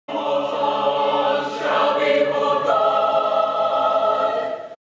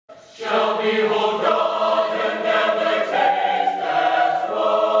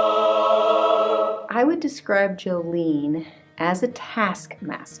describe Joleen as a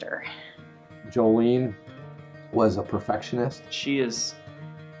taskmaster? Joleen was a perfectionist. She is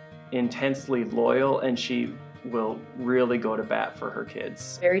intensely loyal, and she will really go to bat for her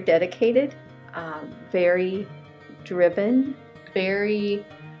kids. Very dedicated, very driven, very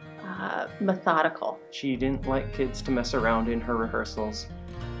methodical. She didn't like kids to mess around in her rehearsals.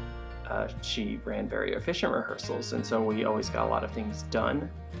 She ran very efficient rehearsals, and so we always got a lot of things done.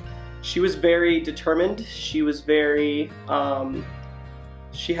 She was very determined. She was very,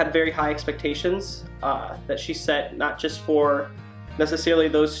 she had very high expectations that she set, not just for necessarily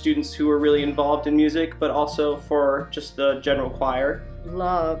those students who were really involved in music, but also for just the general choir.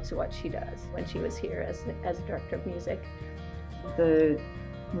 Loves what she does when she was here as a director of music. The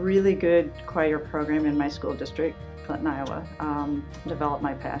really good choir program in my school district, Clinton, Iowa, developed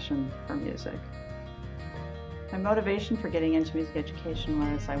my passion for music. My motivation for getting into music education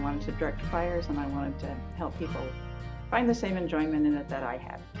was I wanted to direct choirs and I wanted to help people find the same enjoyment in it that I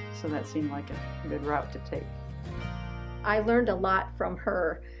had. So that seemed like a good route to take. I learned a lot from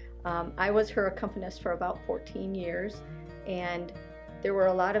her. I was her accompanist for about 14 years, and there were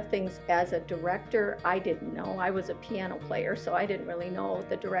a lot of things as a director I didn't know. I was a piano player, so I didn't really know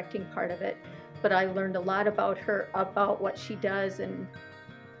the directing part of it, but I learned a lot about her, about what she does, and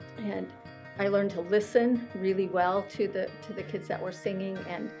I learned to listen really well to the kids that were singing,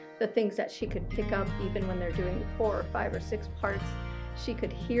 and the things that she could pick up even when they're doing 4 or 5 or 6 parts. She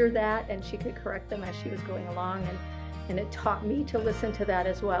could hear that and she could correct them as she was going along, and it taught me to listen to that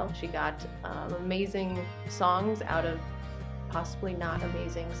as well. She got amazing songs out of possibly not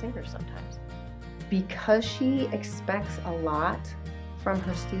amazing singers sometimes. Because she expects a lot from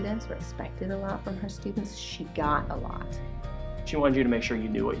her students, or expected a lot from her students, she got a lot. She wanted you to make sure you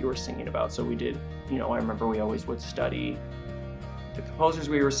knew what you were singing about, so we did, I remember we always would study the composers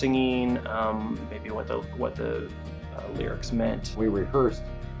we were singing, maybe what the lyrics meant. We rehearsed.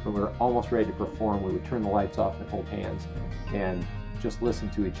 When we were almost ready to perform, we would turn the lights off and hold hands and just listen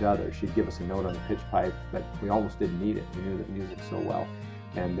to each other. She'd give us a note on the pitch pipe, but we almost didn't need it. We knew the music so well.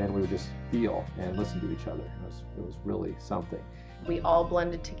 And then we would just feel and listen to each other. It was really something. We all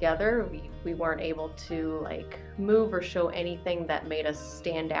blended together. We weren't able to move or show anything that made us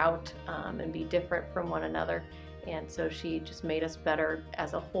stand out and be different from one another. And so she just made us better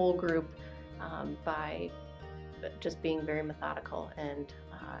as a whole group by just being very methodical, and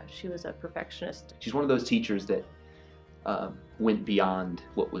she was a perfectionist. She's one of those teachers that went beyond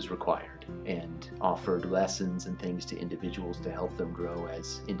what was required and offered lessons and things to individuals to help them grow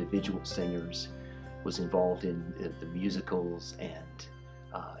as individual singers, was involved in the musicals,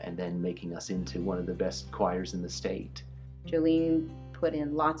 and then making us into one of the best choirs in the state. Joleen put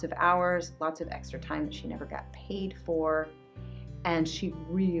in lots of hours, lots of extra time that she never got paid for, and she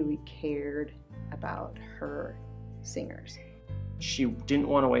really cared about her singers. She didn't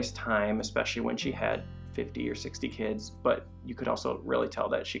want to waste time, especially when she had 50 or 60 kids, but you could also really tell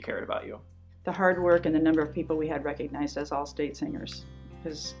that she cared about you. The hard work and the number of people we had recognized as all-state singers,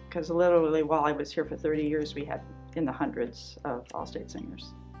 because literally while I was here for 30 years, we had in the hundreds of all-state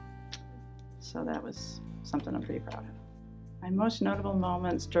singers. So that was something I'm pretty proud of. My most notable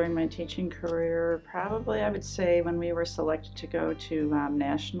moments during my teaching career, probably I would say when we were selected to go to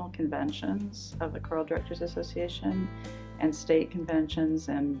national conventions of the Choral Directors Association and state conventions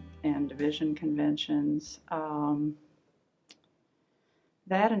and division conventions.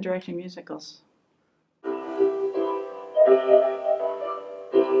 That and directing musicals.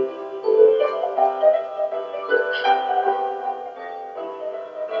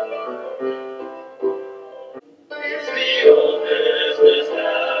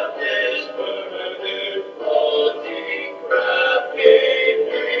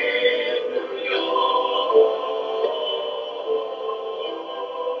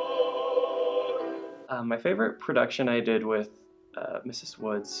 My favorite production I did with Mrs.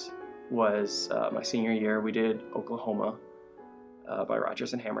 Woods was my senior year. We did Oklahoma by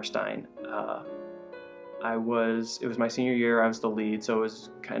Rodgers and Hammerstein. It was my senior year. I was the lead, so it was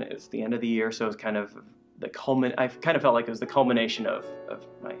the end of the year, so it was kind of I kind of felt like it was the culmination of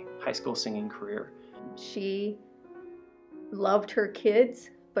my high school singing career. She loved her kids,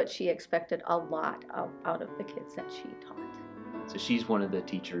 but she expected a lot out of the kids that she taught. So she's one of the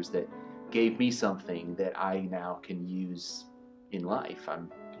teachers that gave me something that I now can use in life.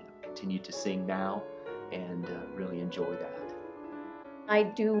 I'm continue to sing now and really enjoy that. I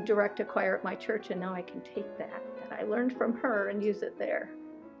do direct a choir at my church, and now I can take that I learned from her and use it there.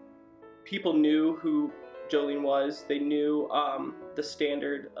 People knew who Joleen was. They knew the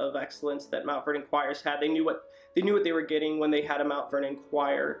standard of excellence that Mount Vernon choirs had. They knew what they were getting when they had a Mount Vernon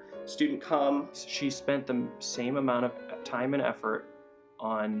choir student come. She spent the same amount of time and effort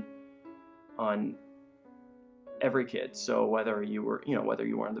on every kid. So whether you were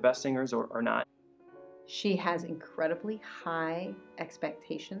one of the best singers or not. She has incredibly high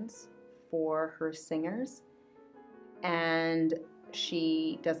expectations for her singers, and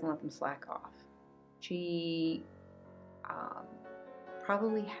she doesn't let them slack off. She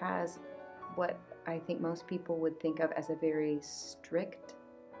probably has what I think most people would think of as a very strict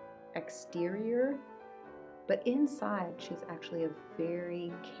exterior, but inside she's actually a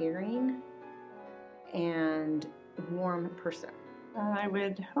very caring and warm person. I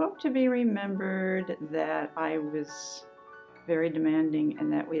would hope to be remembered that I was very demanding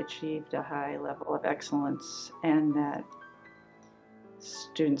and that we achieved a high level of excellence and that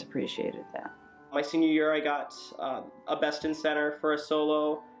students appreciated that. My senior year I got a Best in Center for a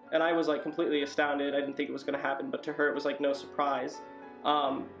solo, and I was like completely astounded. I didn't think it was going to happen, but to her it was like no surprise.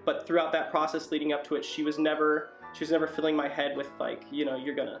 But throughout that process leading up to it, she was never filling my head with like,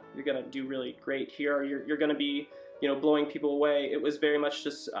 you're gonna do really great here, or you're gonna be blowing people away. It was very much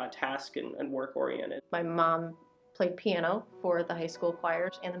just task and work oriented. My mom played piano for the high school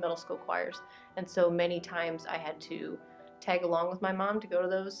choirs and the middle school choirs, and so many times I had to tag along with my mom to go to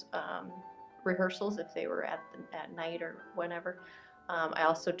those rehearsals if they were at night or whenever. I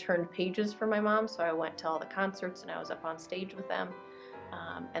also turned pages for my mom, so I went to all the concerts and I was up on stage with them.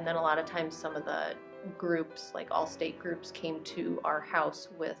 And then a lot of times some of the groups, like all-state groups, came to our house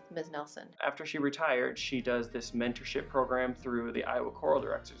with Ms. Nelson. After she retired, she does this mentorship program through the Iowa Choral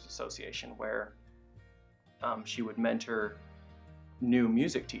Directors Association where she would mentor new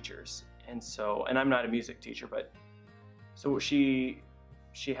music teachers. And I'm not a music teacher, but so she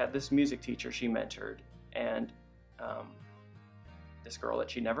had this music teacher she mentored, and this girl that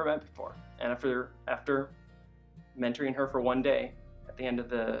she never met before. And after mentoring her for one day, at the end of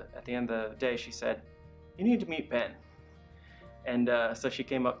the day, she said, "You need to meet Ben." And so she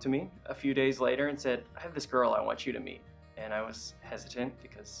came up to me a few days later and said, "I have this girl I want you to meet." And I was hesitant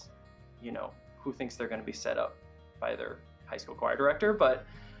because, who thinks they're going to be set up by their high school choir director? But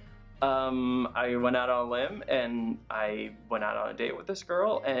I went out on a limb and I went out on a date with this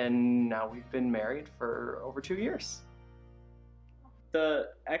girl, and now we've been married for over 2 years. The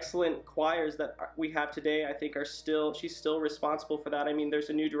excellent choirs that we have today, I think, she's still responsible for that. I mean, there's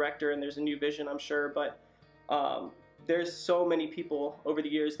a new director and there's a new vision, I'm sure, but there's so many people over the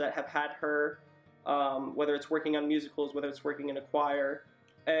years that have had her, whether it's working on musicals, whether it's working in a choir,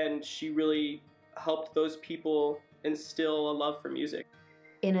 and she really helped those people instill a love for music.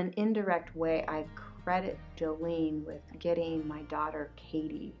 In an indirect way, I credit Joleen with getting my daughter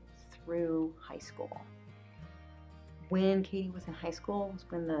Katie through high school. When Katie was in high school was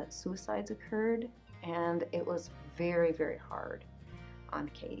when the suicides occurred, and it was very, very hard on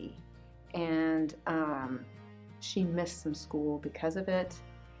Katie. And she missed some school because of it.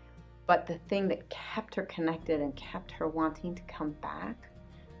 But the thing that kept her connected and kept her wanting to come back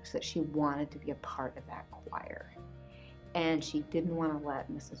was that she wanted to be a part of that choir. And she didn't want to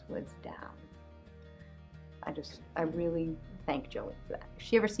let Mrs. Woods down. I really thank Joleen for that. If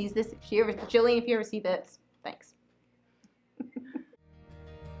she ever sees this, Joleen, if you ever see this, thanks.